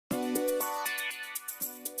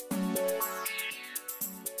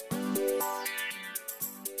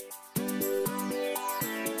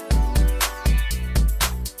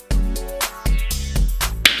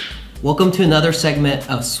Welcome to another segment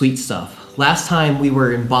of Sweet Stuff. Last time we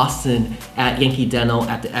were in Boston at Yankee Dental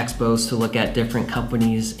at the expos to look at different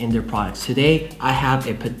companies and their products. Today I have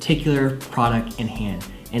a particular product in hand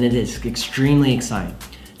and it is extremely exciting.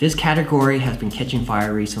 This category has been catching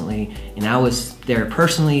fire recently and I was there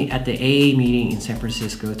personally at the AA meeting in San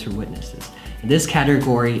Francisco to witness this. And this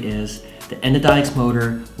category is the Endodontics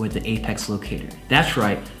motor with the Apex Locator. That's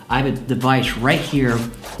right, I have a device right here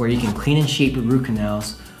where you can clean and shape your root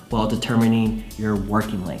canals while determining your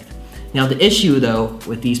working length. Now the issue though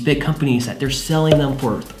with these big companies that they're selling them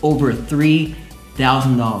for over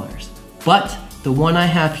 $3,000. But the one I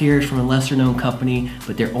have here is from a lesser known company,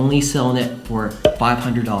 but they're only selling it for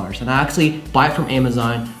 $500. And I actually buy it from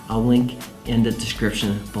Amazon. I'll link in the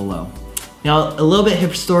description below. Now a little bit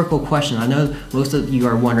historical question. I know most of you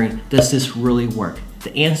are wondering, does this really work?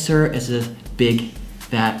 The answer is a big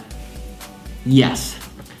fat yes.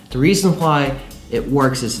 The reason why it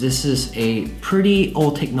works is this is a pretty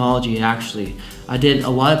old technology actually. I did a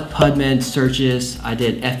lot of PubMed searches, I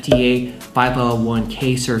did FDA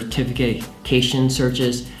 501k certification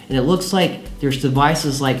searches, and it looks like there's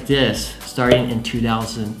devices like this starting in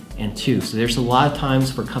 2002. So there's a lot of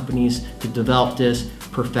times for companies to develop this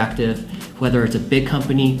perfective, whether it's a big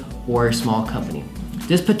company or a small company.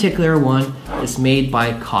 This particular one is made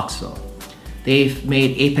by Coxwell. They've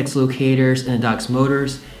made Apex locators and Endodontics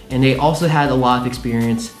motors, and they also had a lot of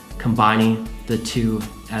experience combining the two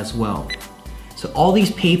as well. So all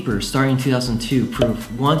these papers starting in 2002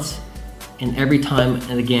 prove once and every time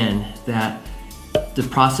and again that the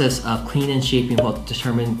process of cleaning and shaping while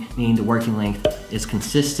determining the working length is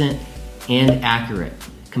consistent and accurate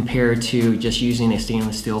compared to just using a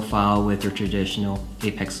stainless steel file with your traditional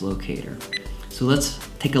Apex locator. So let's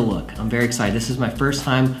take a look. I'm very excited. This is my first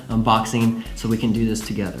time unboxing, so we can do this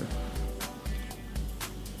together.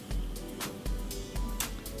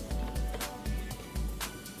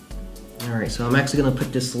 Alright, so I'm actually going to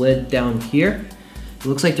put this lid down here. It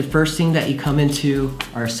looks like the first thing that you come into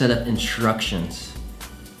are a set of instructions.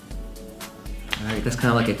 Alright, that's kind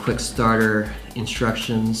of like a quick starter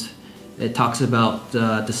instructions. It talks about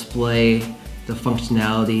the display, the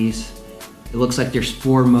functionalities. It looks like there's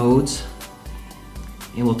 4 modes,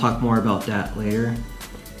 and we'll talk more about that later.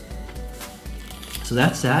 So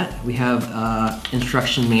that's that. We have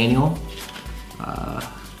instruction manual.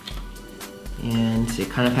 And it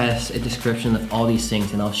kind of has a description of all these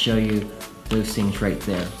things, and I'll show you those things right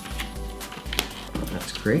there.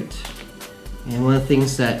 That's great. And one of the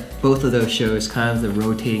things that both of those show is kind of the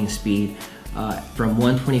rotating speed from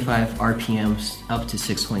 125 RPMs up to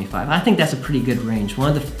 625. I think that's a pretty good range. One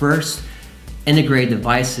of the first integrated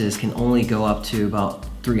devices can only go up to about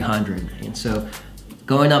 300, and so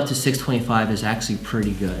going up to 625 is actually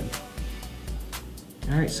pretty good.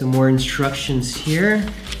 All right, so more instructions here.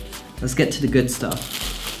 Let's get to the good stuff.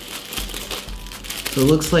 So it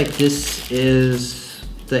looks like this is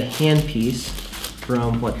the handpiece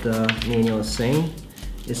from what the manual is saying.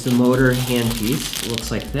 It's the motor handpiece. It looks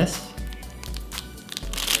like this.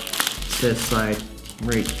 This side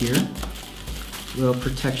right here. Little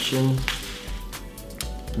protection.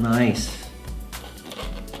 Nice.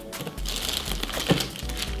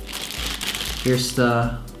 Here's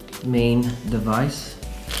the main device.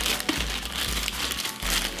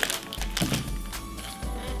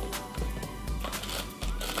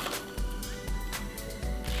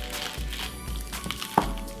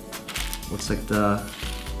 Looks like the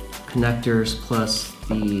connectors plus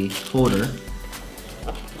the holder.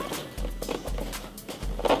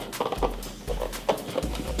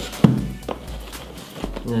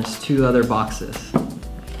 And there's 2 other boxes. Let's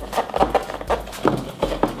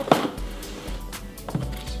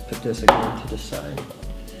put this again to the side.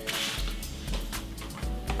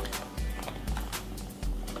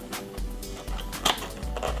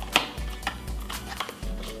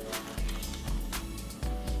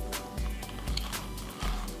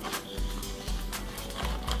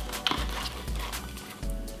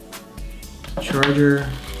 Charger.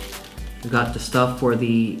 We got the stuff for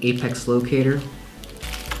the Apex locator.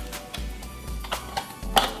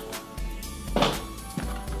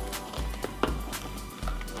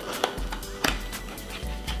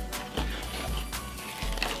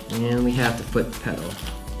 And we have the foot pedal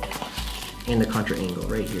and the contra angle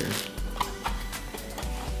right here.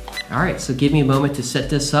 Alright, so give me a moment to set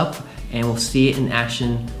this up and we'll see it in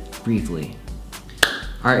action briefly.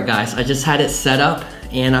 Alright guys, I just had it set up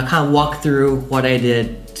and I'll kind of walk through what I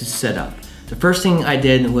did to set up. The first thing I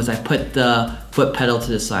did was I put the foot pedal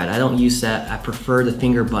to the side. I don't use that. I prefer the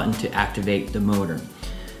finger button to activate the motor.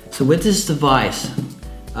 So with this device,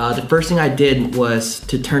 The first thing I did was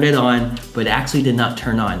to turn it on, but it actually did not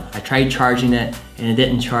turn on. I tried charging it and it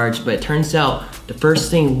didn't charge, but it turns out the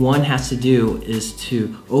first thing one has to do is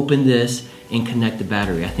to open this and connect the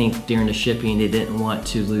battery. I think during the shipping they didn't want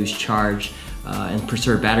to lose charge and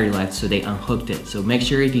preserve battery life, so they unhooked it. So make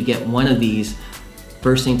sure if you get one of these,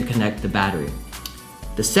 first thing to connect the battery.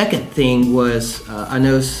 The second thing was, I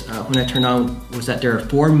noticed when I turned on, was that there are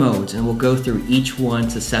 4 modes, and we'll go through each one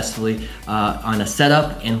successfully on a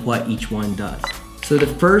setup and what each one does. So the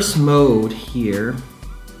first mode here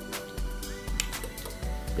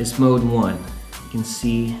is mode 1. You can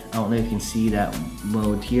see, I don't know if you can see that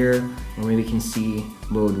mode here, or maybe you can see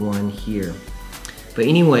mode 1 here. But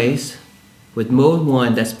anyways, with mode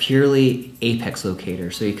 1, that's purely apex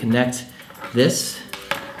locator. So you connect this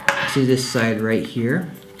to this side right here,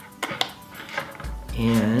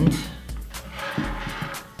 and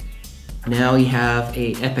now you have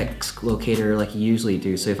a apex locator like you usually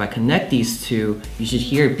do. So if I connect these two, you should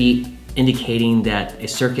hear a beep indicating that a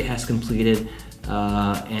circuit has completed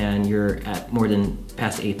and you're at more than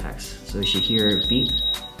past apex. So you should hear a beep.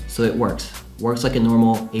 So it works like a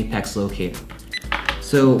normal apex locator.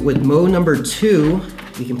 So with mode number 2,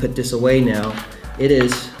 we can put this away now. It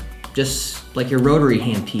is just like your rotary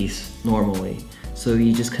handpiece normally. So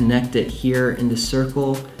you just connect it here in the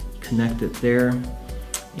circle, connect it there,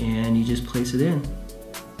 and you just place it in.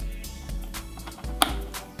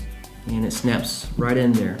 And it snaps right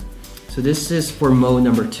in there. So this is for mode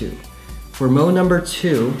number 2. For mode number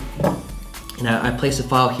 2, and I placed a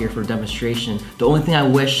file here for demonstration, the only thing I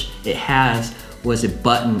wish it has was a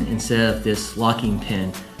button instead of this locking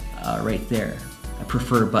pin right there. I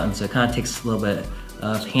prefer a button, so it kind of takes a little bit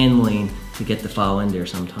of handling to get the file in there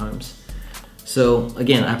sometimes. So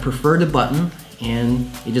again, I prefer the button, and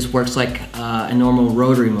it just works like a normal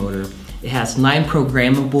rotary motor. It has 9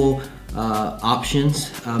 programmable options,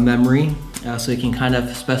 memory, so you can kind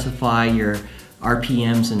of specify your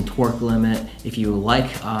RPMs and torque limit if you like,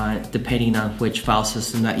 depending on which file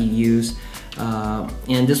system that you use.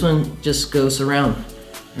 And this one just goes around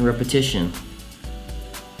in repetition.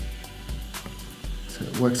 So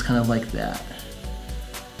it works kind of like that.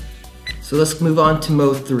 So let's move on to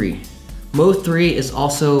mode 3. Mode 3 is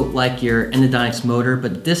also like your endodontics motor,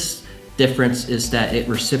 but this difference is that it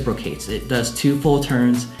reciprocates. It does 2 full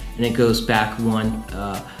turns and it goes back 1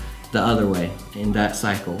 the other way in that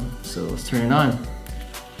cycle. So let's turn it on.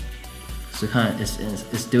 So kind of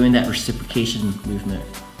it's doing that reciprocation movement.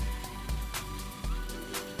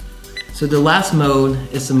 So the last mode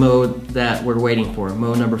is the mode that we're waiting for,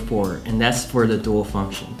 mode number 4, and that's for the dual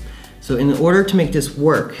function. So in order to make this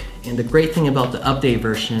work, and the great thing about the update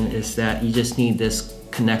version is that you just need this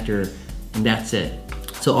connector and that's it.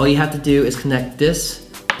 So all you have to do is connect this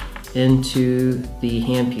into the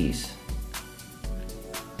handpiece.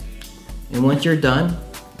 And once you're done,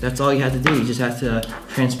 that's all you have to do. You just have to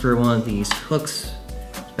transfer one of these hooks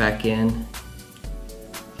back in,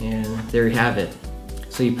 and there you have it.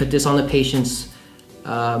 So you put this on the patient's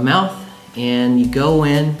mouth and you go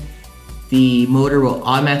in. The motor will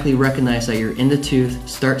automatically recognize that you're in the tooth,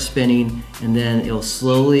 start spinning, and then it'll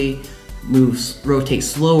slowly rotate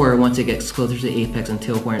slower once it gets closer to the apex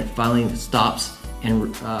until when it finally stops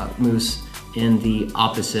and moves in the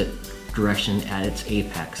opposite direction at its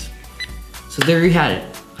apex. So there you had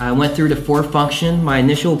it. I went through the 4 function. My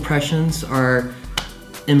initial impressions are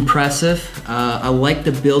impressive. I like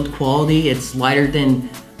the build quality. It's lighter than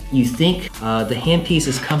you think. The handpiece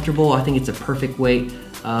is comfortable. I think it's a perfect weight.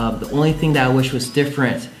 The only thing that I wish was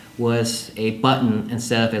different was a button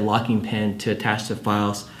instead of a locking pin to attach the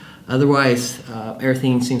files. Otherwise,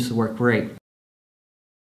 everything seems to work great.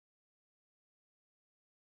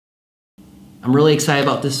 I'm really excited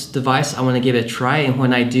about this device. I want to give it a try, and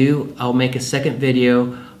when I do, I'll make a second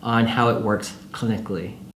video on how it works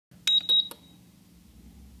clinically.